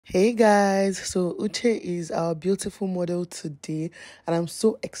Hey guys, so Uche is our beautiful model today, and I'm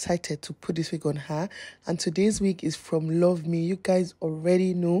so excited to put this wig on her. And today's wig is from Luvme. You guys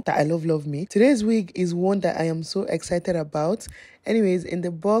already know that I love Luvme. Today's wig is one that I am so excited about. Anyways, in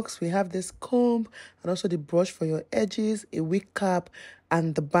the box we have this comb and also the brush for your edges, a wig cap,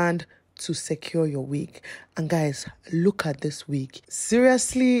 and the band to secure your wig. And guys, look at this wig.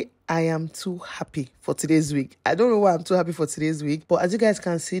 Seriously, I am too happy for today's wig. I don't know why I'm too happy for today's wig, but as you guys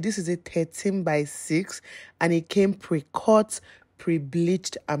can see, this is a 13x6 and it came pre-cut,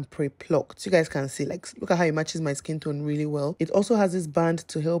 pre-bleached and pre-plucked. You guys can see, like, look at how it matches my skin tone really well. It also has this band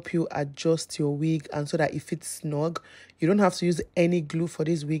to help you adjust your wig and so that it fits snug. You don't have to use any glue for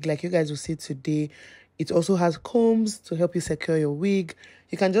this wig like you guys will see today. It also has combs to help you secure your wig.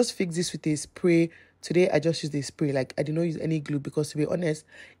 You can just fix this with a spray. Today, I just used a spray. Like, I did not use any glue because, to be honest,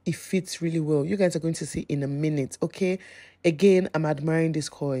 it fits really well. You guys are going to see in a minute, okay? Again, I'm admiring this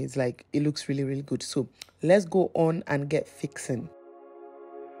coils. Like, it looks really, really good. So, let's go on and get fixing.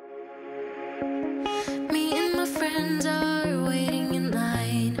 Me and my friends are waiting in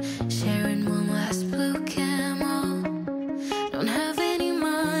line, sharing one last blue camel. Don't have any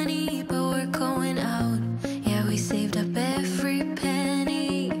money, but we're going out. Yeah, we saved up every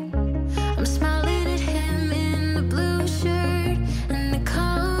penny. I'm smiling at him in the blue shirt and the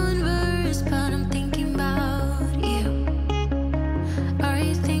Converse, but I'm thinking about you. Are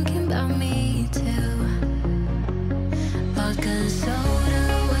you thinking about me too? Vodka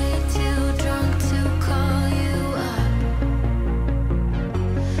soda, way too drunk to call you up.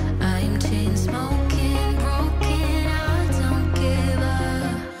 I am chain smoking, broken, I don't give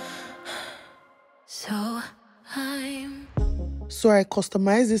up. So I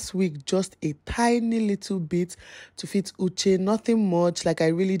customized this wig just a tiny little bit to fit Uche, nothing much. Like, I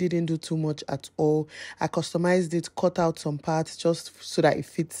really didn't do too much at all. I customized it, cut out some parts just so that it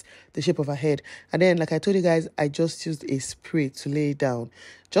fits the shape of her head. And then, like I told you guys, I just used a spray to lay it down.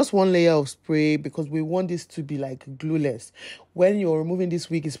 Just one layer of spray because we want this to be like glueless. When you're removing this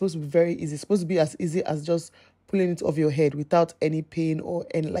wig, it's supposed to be very easy. It's supposed to be as easy as just pulling it off your head without any pain or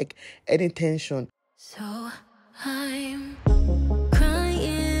any tension. So I'm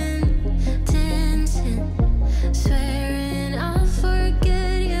crying, dancing, swearing I'll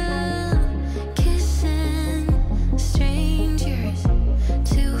forget you, kissing strangers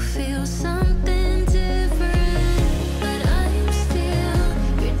to feel something different. But I'm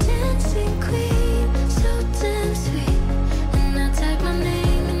still your dancing queen, so damn sweet. And I type my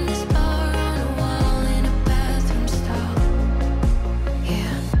name in this bar on a wall in a bathroom stall.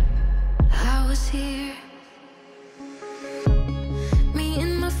 Yeah, I was here. Me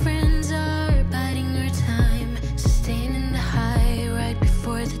and my friends are biding our time, sustaining the high right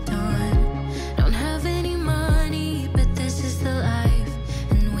before the dawn. Don't have any money, but this is the life,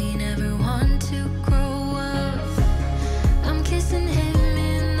 and we never want to grow up. I'm kissing him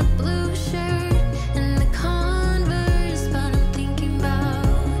in the blue shirt and the Converse, but I'm thinking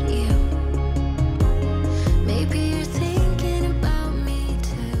about you. Maybe you're thinking about me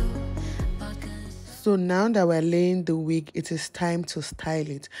too. So now that we're laying the wig, it is time to style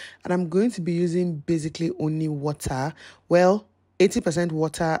it. And I'm going to be using basically only water. Well, 80%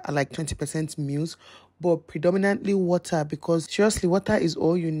 water and like 20% mousse, but predominantly water because seriously, water is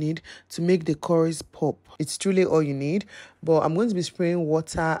all you need to make the curls pop. It's truly all you need. But I'm going to be spraying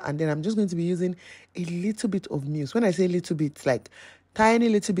water and then I'm just going to be using a little bit of mousse. When I say little bit, like tiny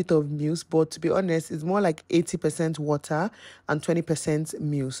little bit of mousse, but to be honest, it's more like 80% water and 20%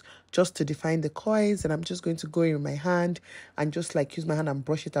 mousse just to define the coils. And I'm just going to go in with my hand and just like use my hand and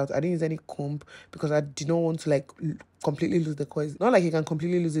brush it out. I didn't use any comb because I did not want to like completely lose the coils. Not like you can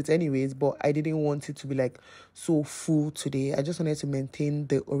completely lose it anyways, but I didn't want it to be like so full today. I just wanted to maintain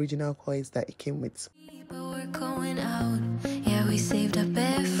the original coils that it came with. But we're going out. Yeah, we saved up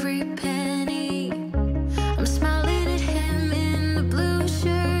every penny. I'm smiling at him in the blue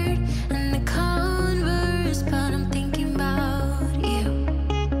shirt and the Converse, but I'm thinking about you.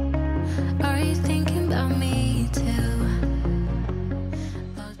 Are you thinking about me too?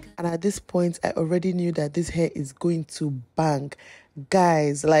 And at this point, I already knew that this hair is going to bang.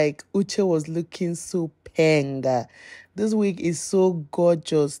 Guys, like, Uche was looking so peng. This wig is so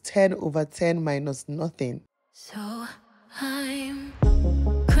gorgeous. 10/10 minus nothing. So I'm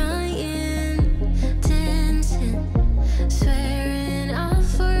crying, dancing, swearing I'll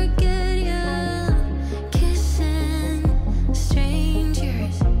forget you, kissing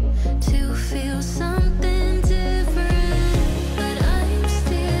strangers to feel something different. But I'm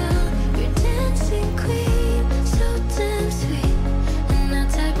still your dancing queen, so damn sweet. And I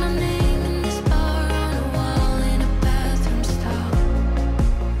type my name in this bar on a wall in a bathroom stall.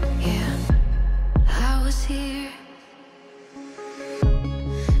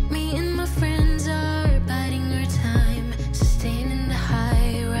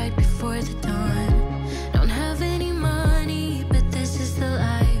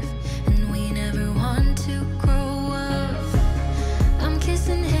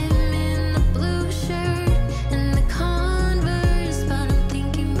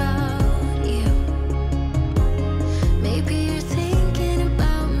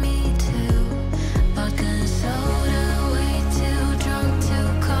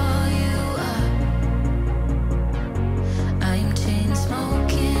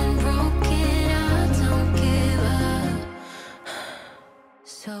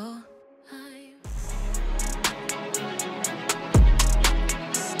 So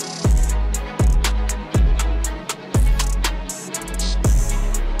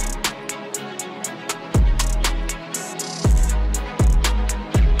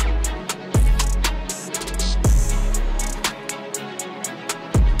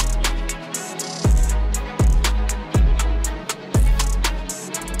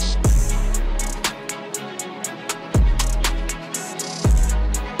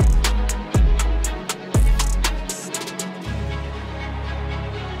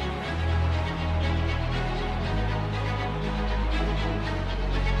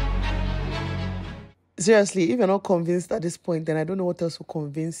seriously, if you're not convinced at this point, then I don't know what else will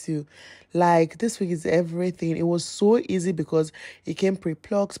convince you. Like, this wig is everything. It was so easy because it came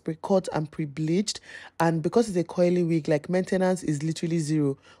pre-plucked, pre-cut, and pre-bleached. And because it's a coily wig, like, maintenance is literally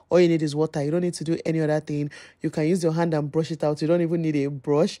zero. All you need is water. You don't need to do any other thing. You can use your hand and brush it out. You don't even need a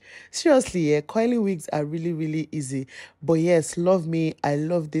brush. Seriously, yeah, coily wigs are really, really easy. But yes, love me. I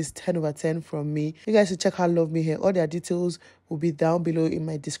love this. 10 over 10 from me. You guys should check out Luvme Hair. All their details will be down below in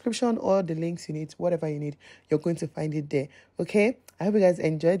my description, or the links you need, whatever you need, you're going to find it there. Okay, I hope you guys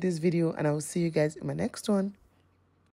enjoyed this video, and I will see you guys in my next one.